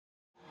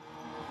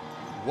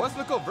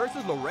Weslaco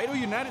versus Laredo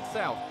United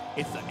South.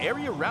 It's the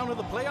area round of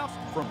the playoffs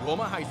from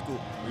Roma High School.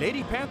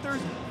 Lady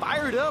Panthers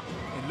fired up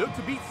and look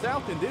to beat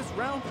South in this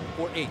round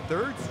for a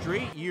third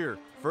straight year.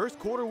 First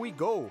quarter we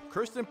go.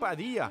 Kirsten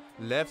Padilla,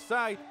 left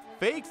side,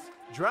 fakes,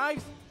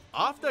 drives,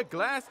 off the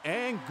glass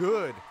and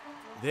good.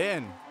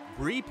 Then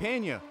Bree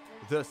Pena,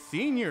 the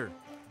senior,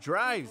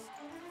 drives,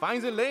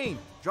 finds a lane,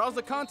 draws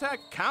the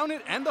contact,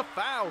 counted, and the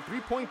foul.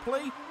 Three-point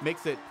play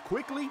makes it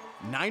quickly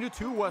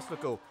 9-2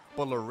 Weslaco.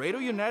 But Laredo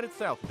United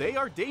South, they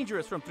are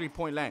dangerous from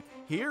three-point land.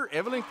 Here,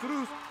 Evelyn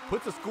Cruz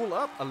puts the school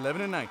up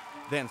 11-9.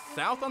 Then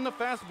South on the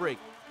fast break.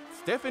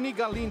 Stephanie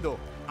Galindo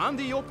on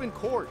the open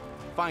court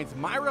finds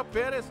Myra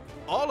Perez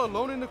all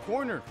alone in the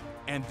corner.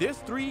 And this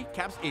three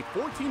caps a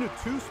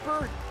 14-2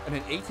 spurt and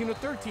an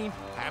 18-13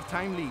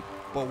 halftime lead.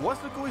 But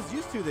Weslaco is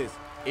used to this.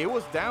 It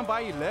was down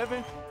by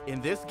 11 in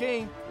this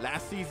game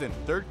last season.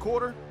 Third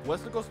quarter,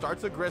 Weslaco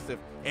starts aggressive.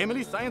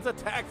 Emily Science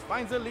attacks,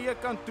 finds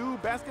Aaliyah Cantu,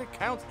 basket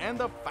counts, and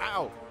the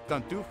foul.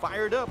 Cantu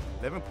fired up,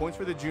 11 points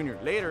for the junior.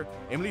 Later,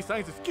 Emily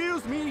Science,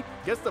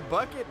 gets the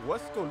bucket.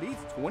 Weslaco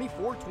leads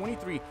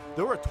 24-23.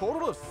 There were a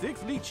total of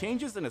 6 lead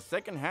changes in the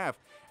second half,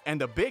 and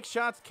the big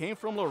shots came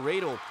from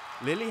Laredo.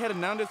 Lily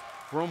Hernandez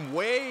from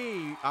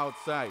way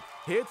outside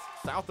hits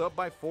South up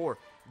by 4.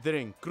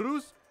 Then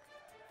Cruz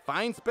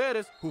finds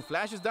Perez, who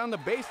flashes down the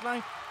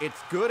baseline. It's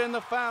good and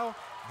the foul.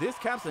 This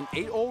caps an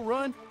 8-0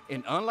 run,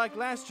 and unlike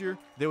last year,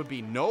 there would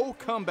be no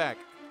comeback.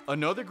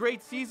 Another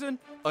great season,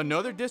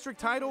 another district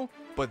title,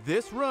 but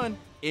this run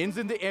ends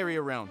in the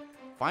area round.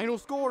 Final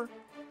score,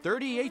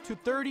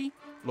 38-30,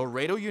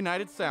 Laredo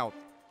United South.